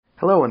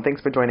Hello, and thanks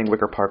for joining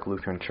Wicker Park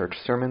Lutheran Church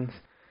Sermons.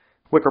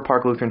 Wicker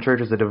Park Lutheran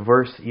Church is a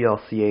diverse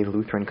ELCA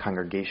Lutheran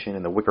congregation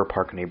in the Wicker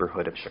Park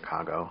neighborhood of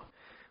Chicago.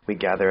 We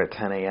gather at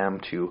 10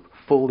 a.m. to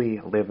fully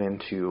live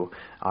into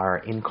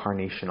our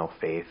incarnational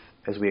faith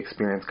as we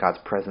experience God's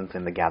presence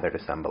in the gathered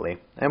assembly,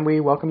 and we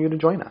welcome you to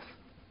join us.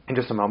 In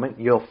just a moment,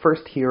 you'll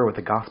first hear with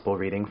a gospel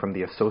reading from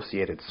the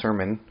associated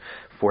sermon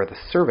for the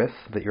service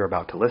that you're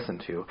about to listen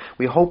to.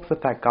 We hope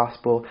that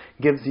gospel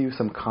gives you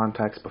some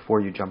context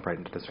before you jump right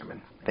into the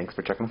sermon. Thanks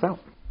for checking us out,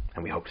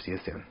 and we hope to see you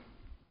soon.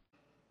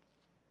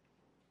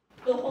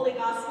 The Holy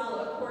Gospel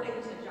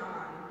according to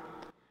John.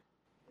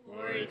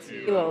 Glory to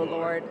you, O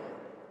Lord.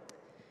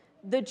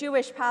 The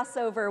Jewish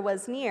Passover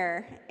was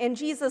near, and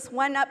Jesus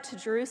went up to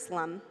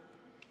Jerusalem.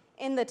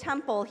 In the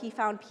temple, he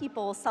found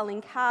people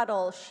selling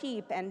cattle,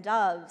 sheep, and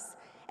doves,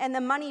 and the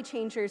money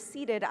changers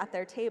seated at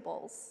their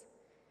tables.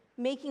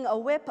 Making a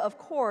whip of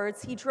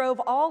cords, he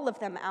drove all of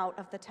them out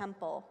of the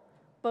temple,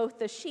 both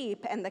the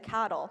sheep and the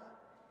cattle.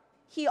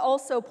 He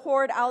also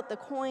poured out the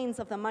coins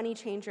of the money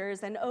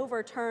changers and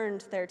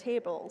overturned their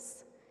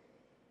tables.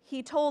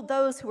 He told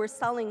those who were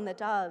selling the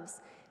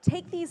doves,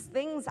 "Take these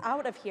things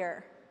out of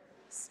here.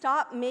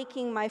 Stop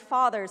making my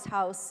Father's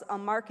house a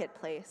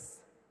marketplace."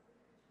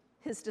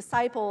 His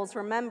disciples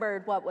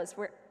remembered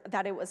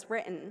that it was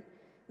written,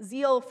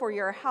 "Zeal for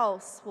your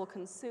house will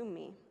consume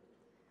me."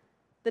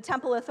 The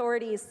temple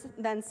authorities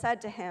then said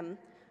to him,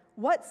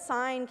 "What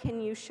sign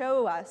can you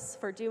show us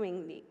for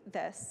doing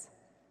this?"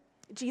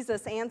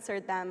 Jesus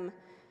answered them,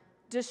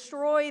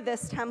 "Destroy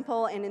this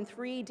temple, and in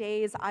 3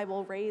 days I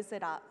will raise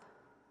it up."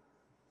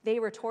 They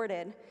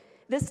retorted,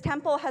 "This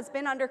temple has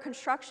been under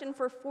construction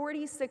for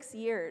 46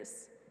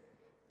 years,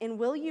 and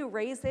will you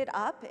raise it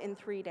up in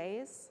 3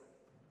 days?"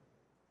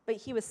 But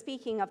he was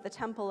speaking of the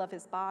temple of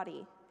his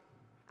body.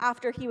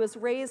 After he was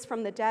raised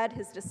from the dead,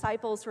 his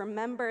disciples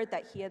remembered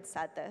that he had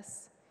said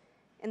this,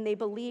 and they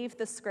believed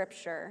the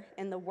scripture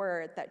and the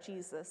word that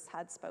Jesus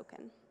had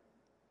spoken.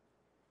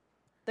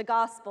 The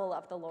Gospel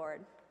of the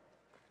Lord.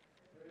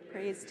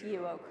 Praise to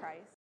you, O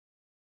Christ.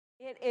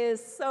 It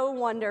is so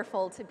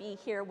wonderful to be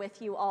here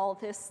with you all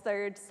this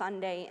third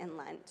Sunday in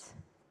Lent.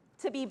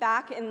 To be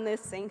back in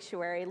this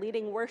sanctuary,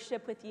 leading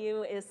worship with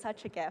you is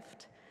such a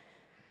gift.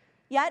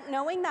 Yet,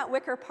 knowing that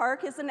Wicker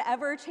Park is an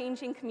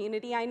ever-changing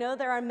community, I know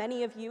there are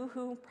many of you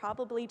who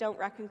probably don't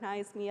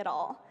recognize me at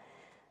all.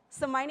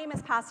 So my name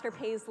is Pastor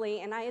Paisley,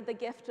 and I had the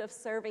gift of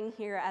serving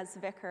here as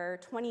vicar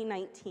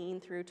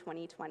 2019 through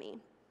 2020.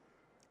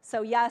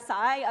 So yes,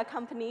 I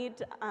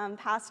accompanied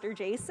Pastor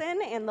Jason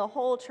and the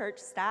whole church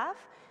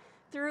staff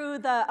through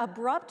the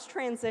abrupt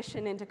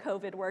transition into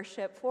COVID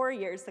worship 4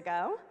 years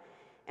ago,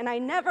 and I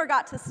never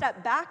got to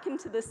step back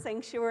into the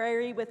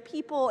sanctuary with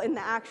people in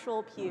the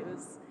actual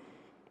pews.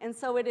 And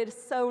so it is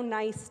so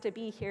nice to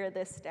be here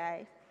this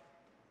day.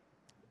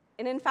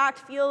 It in fact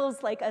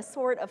feels like a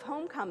sort of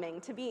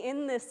homecoming to be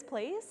in this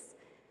place,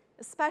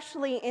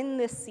 especially in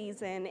this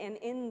season and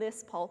in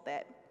this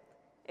pulpit,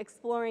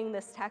 exploring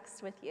this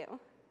text with you.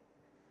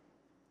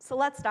 So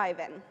let's dive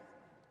in.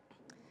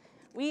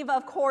 We've,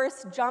 of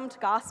course, jumped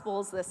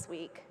Gospels this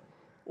week.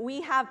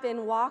 We have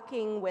been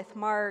walking with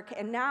Mark,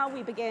 and now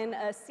we begin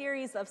a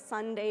series of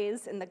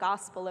Sundays in the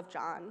Gospel of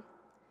John.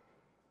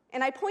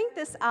 And I point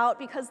this out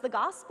because the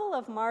Gospel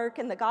of Mark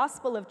and the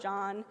Gospel of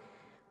John,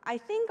 I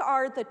think,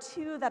 are the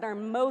two that are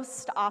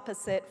most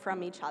opposite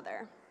from each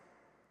other.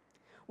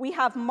 We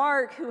have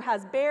Mark, who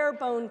has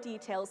bare-bone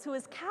details, who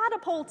is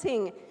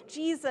catapulting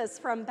Jesus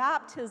from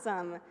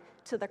baptism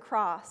to the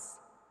cross,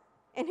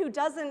 and who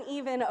doesn't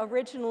even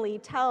originally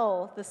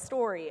tell the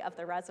story of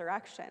the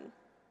resurrection.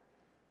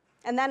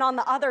 And then on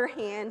the other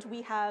hand,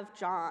 we have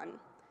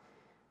John,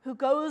 who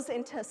goes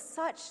into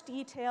such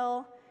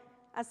detail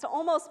as to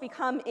almost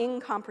become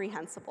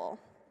incomprehensible,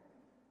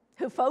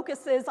 who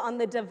focuses on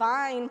the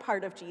divine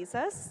part of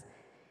Jesus,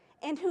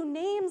 and who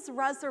names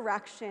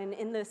resurrection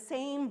in the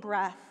same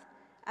breath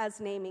as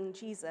naming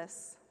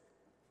Jesus.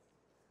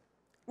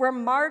 Where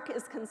Mark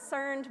is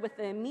concerned with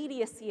the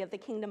immediacy of the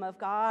kingdom of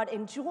God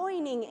and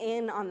joining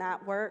in on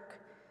that work,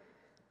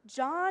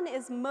 John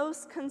is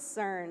most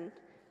concerned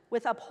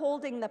with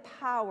upholding the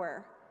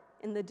power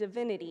and the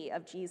divinity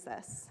of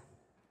Jesus.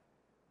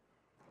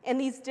 And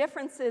these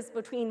differences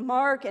between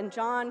Mark and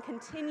John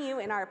continue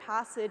in our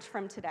passage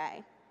from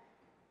today.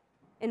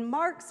 In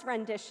Mark's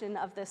rendition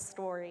of this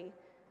story,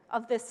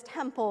 of this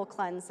temple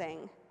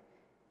cleansing,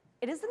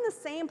 it is in the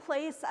same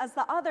place as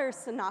the other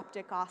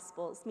synoptic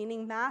gospels,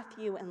 meaning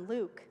Matthew and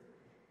Luke.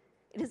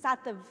 It is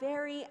at the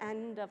very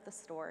end of the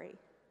story.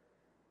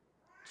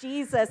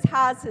 Jesus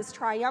has his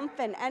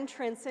triumphant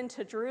entrance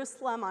into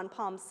Jerusalem on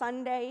Palm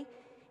Sunday,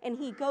 and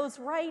he goes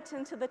right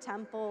into the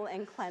temple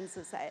and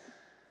cleanses it.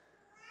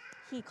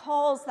 He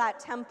calls that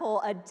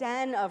temple a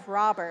den of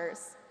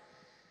robbers.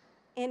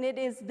 And it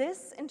is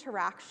this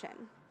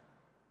interaction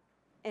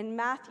in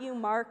Matthew,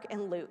 Mark,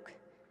 and Luke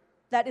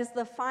that is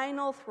the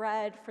final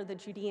thread for the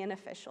Judean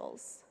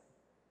officials.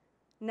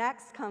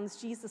 Next comes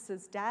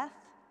Jesus' death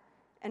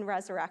and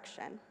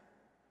resurrection.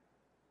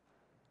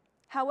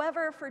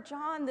 However, for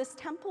John, this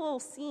temple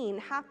scene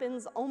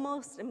happens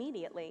almost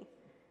immediately.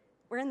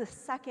 We're in the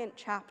second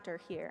chapter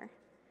here.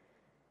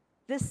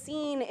 This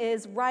scene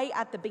is right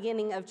at the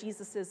beginning of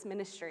Jesus'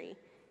 ministry.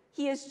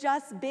 He has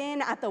just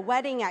been at the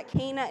wedding at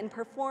Cana and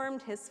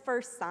performed his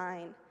first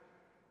sign.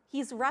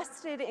 He's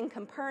rested in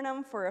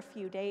Capernaum for a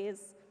few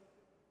days,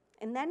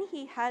 and then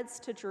he heads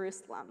to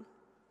Jerusalem,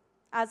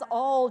 as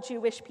all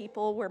Jewish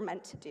people were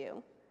meant to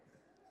do,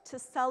 to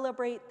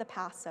celebrate the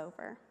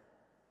Passover.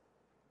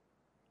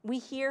 We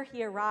hear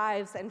he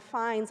arrives and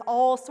finds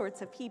all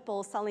sorts of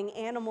people selling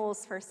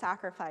animals for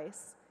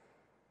sacrifice.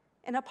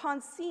 And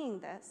upon seeing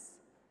this,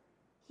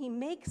 he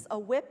makes a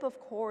whip of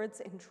cords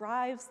and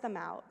drives them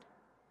out.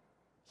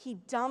 He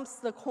dumps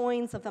the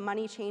coins of the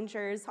money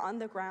changers on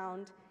the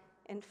ground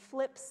and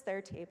flips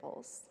their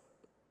tables.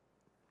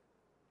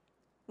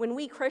 When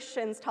we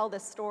Christians tell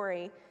this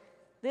story,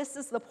 this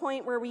is the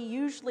point where we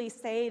usually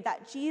say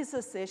that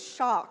Jesus is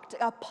shocked,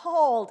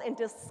 appalled, and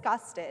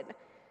disgusted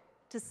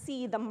to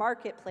see the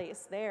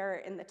marketplace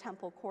there in the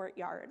temple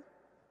courtyard.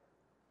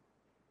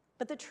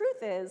 But the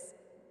truth is,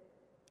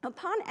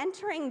 upon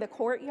entering the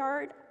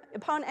courtyard,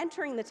 upon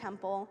entering the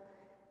temple,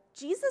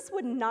 Jesus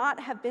would not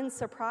have been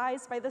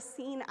surprised by the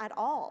scene at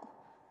all.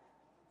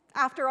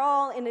 After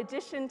all, in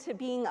addition to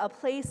being a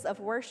place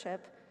of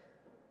worship,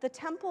 the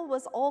temple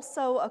was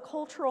also a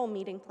cultural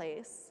meeting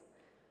place.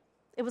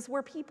 It was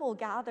where people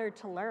gathered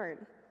to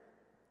learn,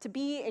 to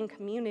be in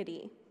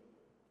community,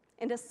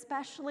 and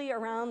especially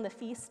around the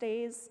feast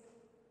days,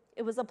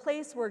 it was a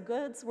place where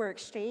goods were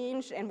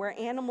exchanged and where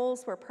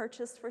animals were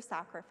purchased for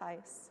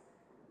sacrifice.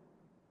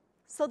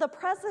 So the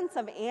presence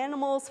of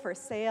animals for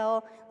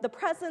sale, the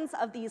presence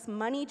of these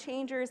money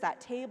changers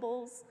at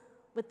tables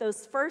with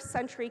those first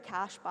century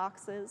cash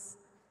boxes,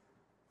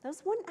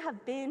 those wouldn't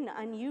have been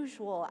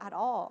unusual at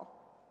all.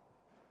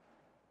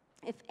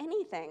 If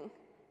anything,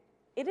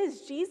 it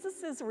is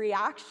Jesus'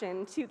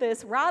 reaction to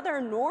this rather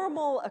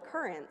normal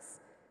occurrence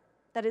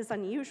that is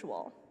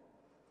unusual.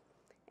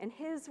 And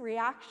his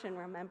reaction,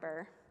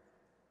 remember,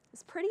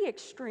 is pretty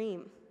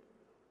extreme.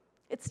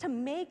 It's to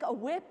make a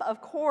whip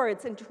of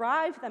cords and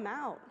drive them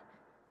out.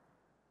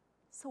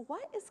 So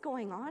what is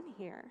going on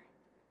here?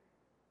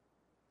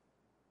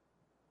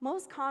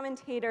 Most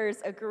commentators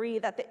agree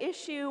that the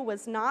issue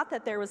was not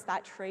that there was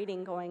that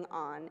trading going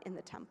on in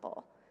the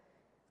temple,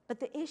 but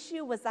the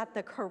issue was that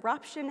the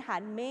corruption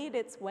had made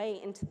its way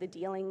into the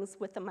dealings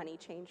with the money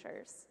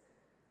changers.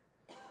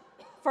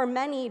 For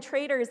many,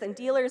 traders and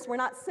dealers were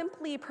not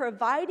simply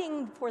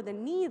providing for the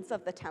needs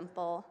of the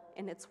temple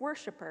and its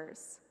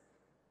worshipers.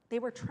 They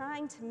were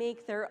trying to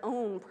make their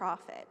own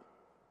profit.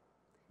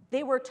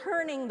 They were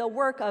turning the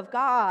work of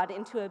God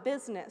into a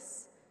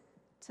business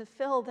to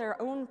fill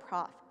their own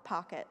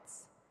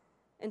pockets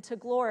and to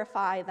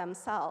glorify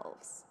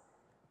themselves.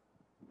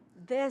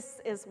 This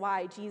is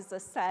why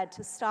Jesus said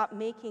to stop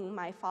making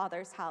my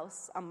Father's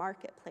house a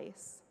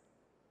marketplace.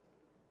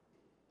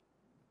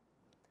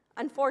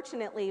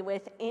 Unfortunately,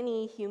 with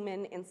any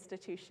human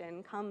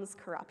institution comes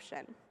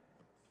corruption,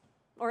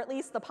 or at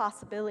least the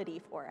possibility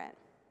for it.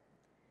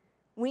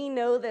 We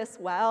know this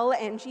well,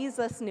 and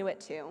Jesus knew it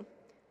too.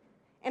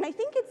 And I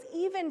think it's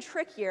even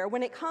trickier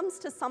when it comes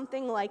to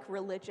something like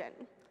religion,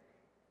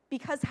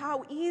 because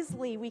how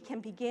easily we can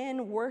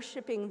begin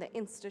worshiping the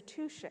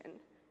institution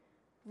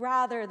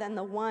rather than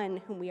the one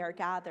whom we are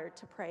gathered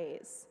to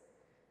praise.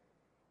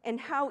 And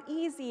how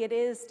easy it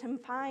is to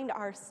find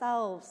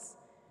ourselves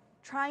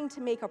trying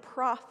to make a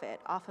profit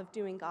off of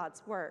doing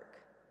God's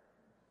work,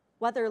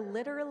 whether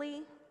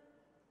literally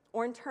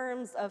or in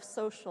terms of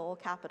social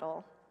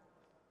capital.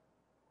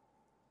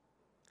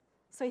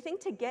 So I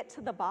think to get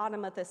to the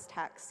bottom of this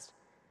text,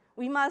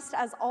 we must,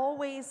 as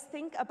always,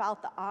 think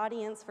about the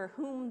audience for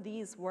whom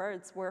these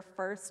words were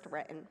first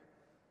written.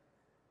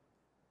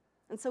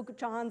 And so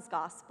John's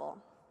gospel,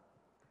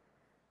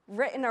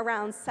 written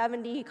around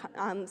 70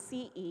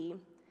 CE,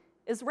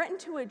 is written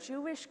to a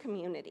Jewish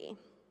community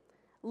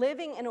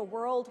living in a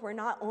world where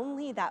not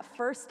only that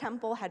first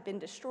temple had been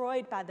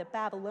destroyed by the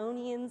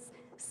Babylonians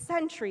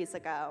centuries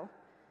ago,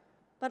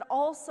 but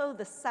also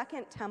the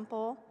second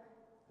temple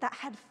that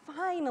had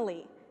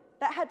finally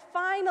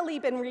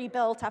been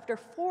rebuilt after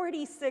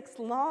 46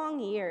 long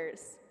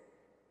years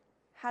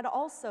had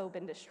also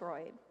been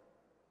destroyed,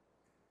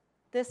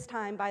 this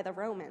time by the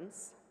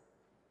Romans.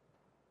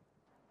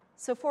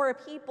 So for a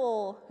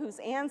people whose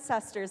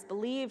ancestors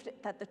believed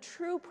that the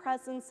true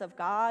presence of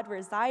God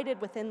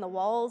resided within the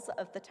walls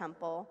of the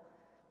temple,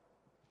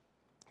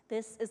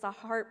 this is a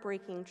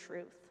heartbreaking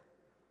truth,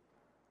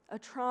 a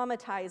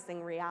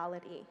traumatizing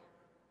reality.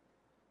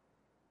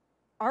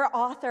 Our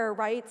author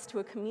writes to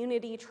a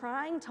community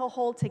trying to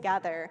hold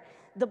together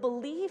the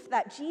belief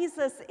that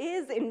Jesus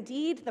is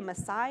indeed the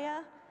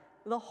Messiah,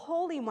 the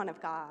Holy One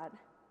of God,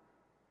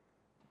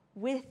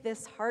 with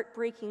this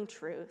heartbreaking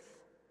truth,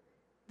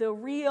 the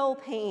real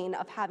pain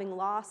of having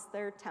lost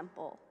their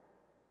temple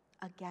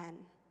again.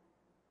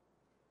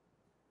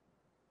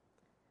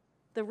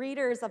 The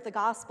readers of the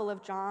Gospel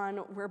of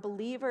John were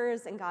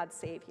believers in God's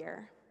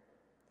Savior,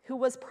 who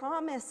was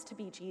promised to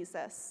be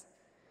Jesus,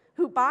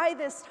 who by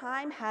this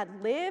time had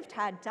lived,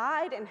 had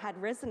died, and had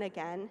risen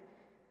again.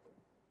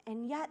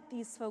 And yet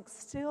these folks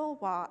still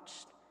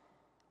watched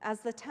as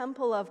the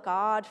temple of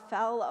God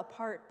fell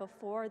apart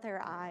before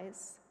their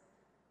eyes,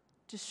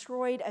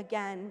 destroyed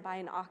again by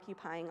an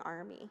occupying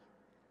army,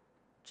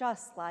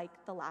 just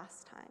like the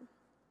last time.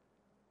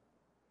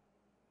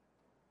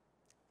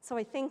 So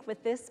I think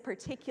with this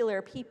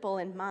particular people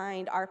in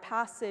mind, our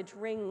passage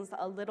rings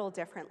a little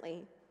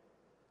differently.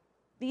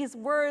 These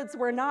words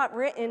were not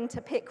written to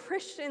pit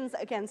Christians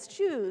against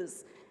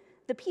Jews.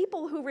 The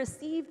people who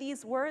received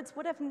these words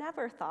would have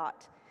never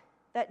thought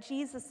that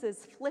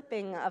Jesus'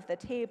 flipping of the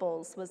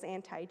tables was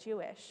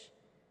anti-Jewish.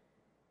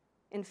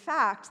 In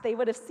fact, they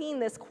would have seen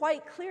this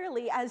quite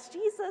clearly as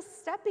Jesus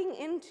stepping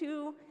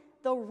into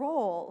the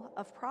role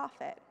of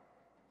prophet.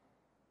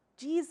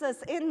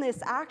 Jesus, in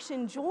this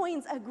action,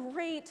 joins a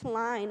great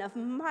line of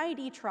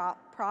mighty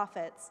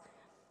prophets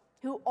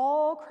who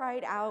all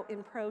cried out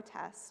in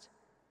protest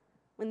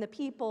when the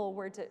people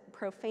were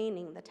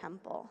profaning the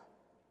temple.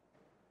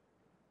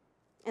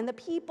 And the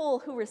people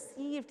who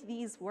received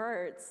these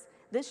words,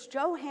 this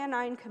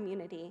Johannine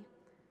community,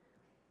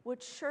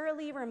 would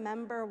surely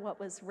remember what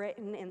was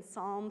written in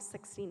Psalm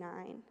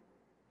 69,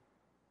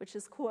 which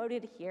is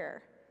quoted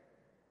here: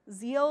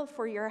 "Zeal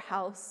for your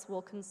house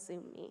will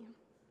consume me."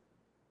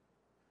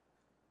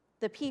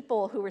 The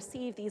people who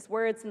received these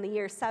words in the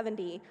year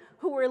 70,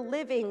 who were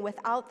living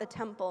without the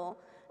temple,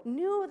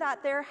 knew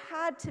that there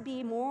had to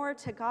be more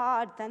to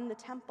God than the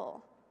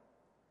temple.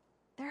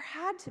 There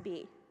had to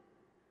be.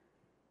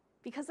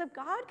 Because if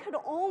God could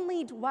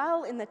only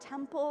dwell in the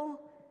temple,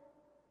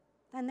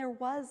 then there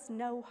was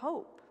no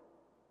hope.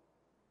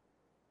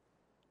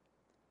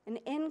 And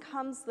in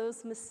comes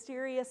those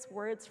mysterious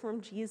words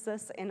from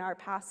Jesus in our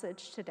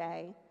passage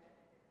today: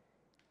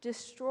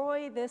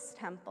 "Destroy this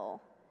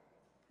temple,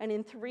 and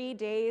in 3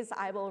 days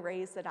I will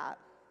raise it up."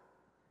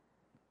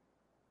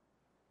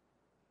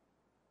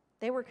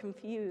 They were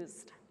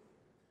confused.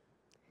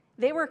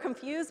 They were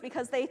confused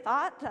because they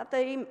thought that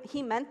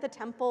he meant the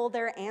temple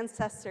their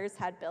ancestors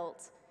had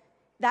built,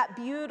 that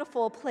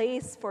beautiful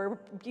place for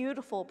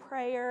beautiful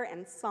prayer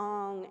and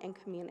song and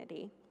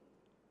community.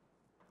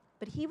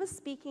 But he was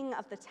speaking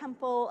of the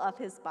temple of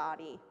his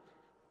body,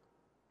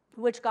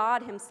 which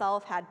God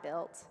himself had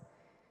built,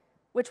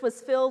 which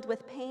was filled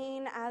with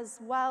pain as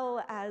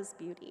well as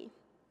beauty,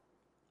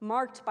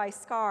 marked by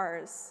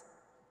scars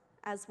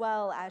as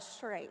well as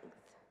strength.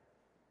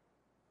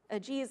 A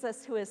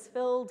Jesus who is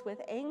filled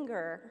with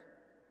anger,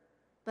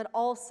 but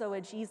also a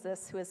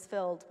Jesus who is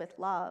filled with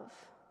love.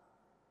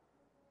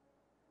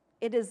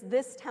 It is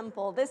this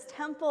temple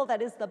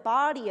that is the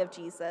body of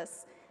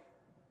Jesus,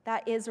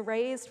 that is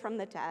raised from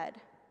the dead.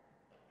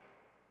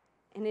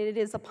 And it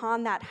is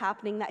upon that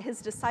happening that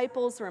his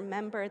disciples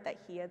remembered that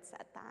he had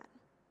said that.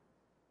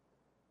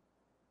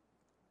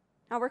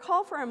 Now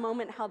recall for a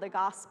moment how the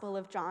Gospel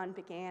of John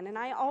began, and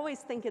I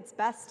always think it's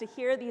best to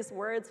hear these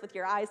words with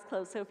your eyes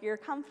closed, so if you're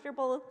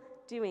comfortable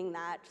doing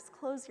that, just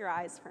close your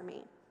eyes for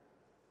me.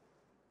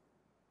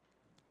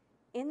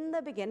 "In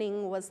the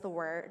beginning was the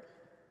Word,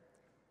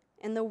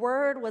 and the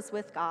Word was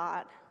with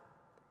God,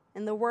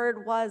 and the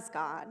Word was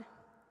God.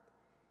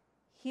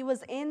 He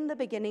was in the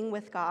beginning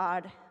with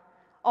God.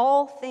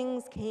 All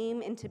things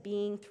came into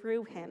being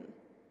through him,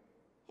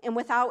 and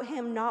without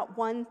him not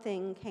one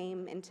thing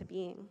came into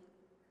being.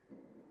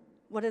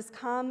 What has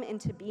come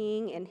into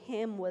being in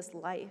him was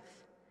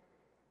life,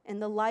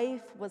 and the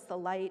life was the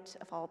light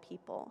of all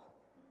people.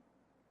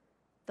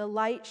 The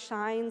light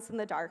shines in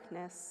the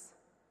darkness,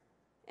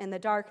 and the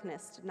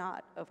darkness did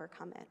not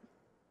overcome it."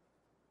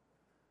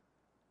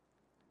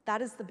 That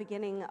is the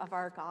beginning of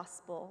our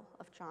Gospel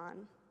of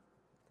John,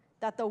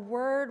 that the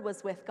Word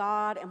was with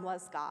God and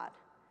was God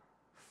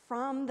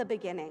from the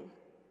beginning.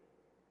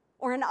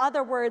 Or in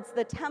other words,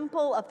 the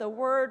temple of the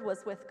Word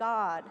was with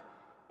God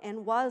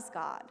and was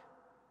God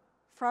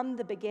from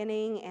the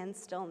beginning and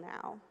still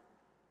now.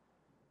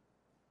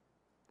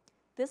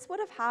 This would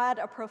have had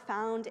a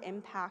profound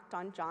impact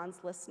on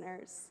John's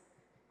listeners.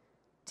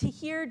 To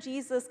hear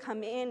Jesus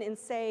come in and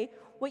say,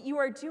 "What you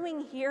are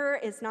doing here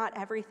is not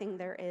everything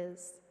there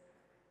is,"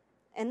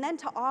 and then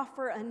to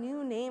offer a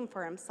new name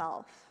for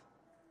himself: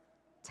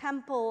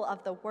 Temple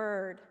of the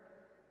Word,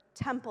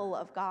 Temple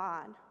of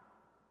God.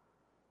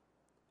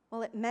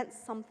 Well, it meant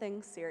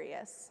something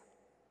serious.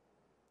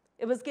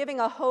 It was giving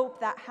a hope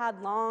that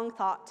had long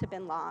thought to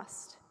been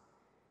lost.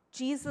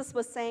 Jesus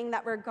was saying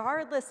that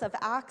regardless of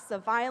acts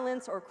of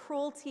violence or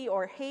cruelty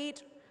or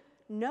hate,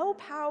 no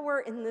power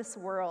in this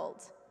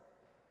world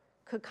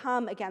could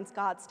come against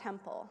God's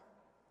temple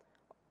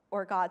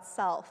or God's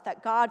self,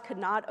 that God could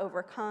not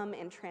overcome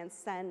and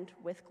transcend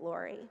with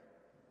glory.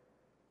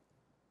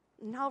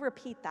 And I'll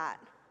repeat that.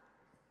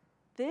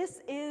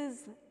 This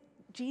is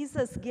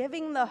Jesus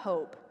giving the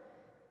hope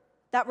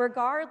that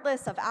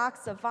regardless of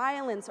acts of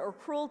violence or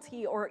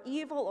cruelty or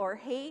evil or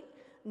hate,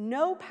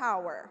 no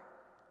power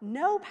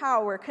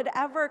could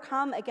ever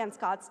come against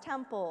God's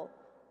temple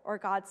or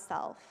God's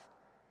self,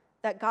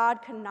 that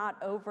God could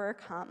not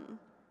overcome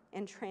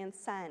and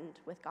transcend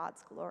with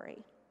God's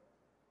glory.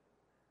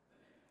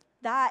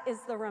 That is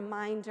the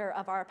reminder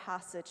of our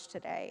passage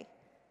today.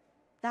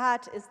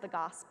 That is the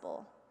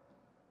gospel.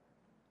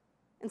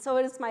 And so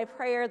it is my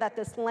prayer that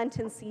this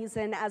Lenten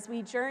season, as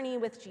we journey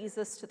with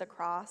Jesus to the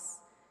cross,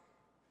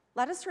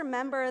 let us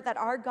remember that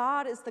our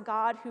God is the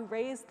God who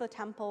raised the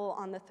temple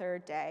on the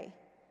third day.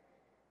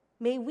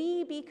 May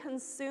we be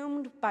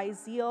consumed by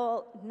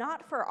zeal,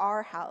 not for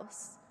our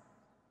house,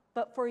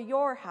 but for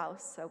your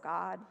house, O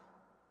God.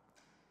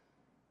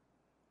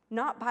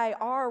 Not by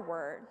our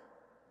word,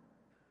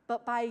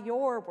 but by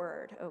your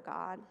word, O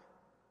God.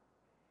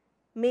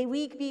 May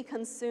we be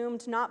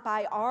consumed not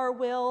by our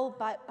will,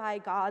 but by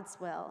God's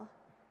will.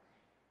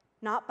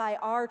 Not by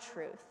our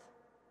truth,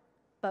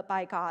 but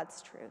by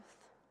God's truth.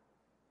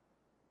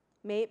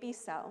 May it be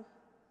so.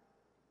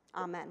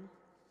 Amen.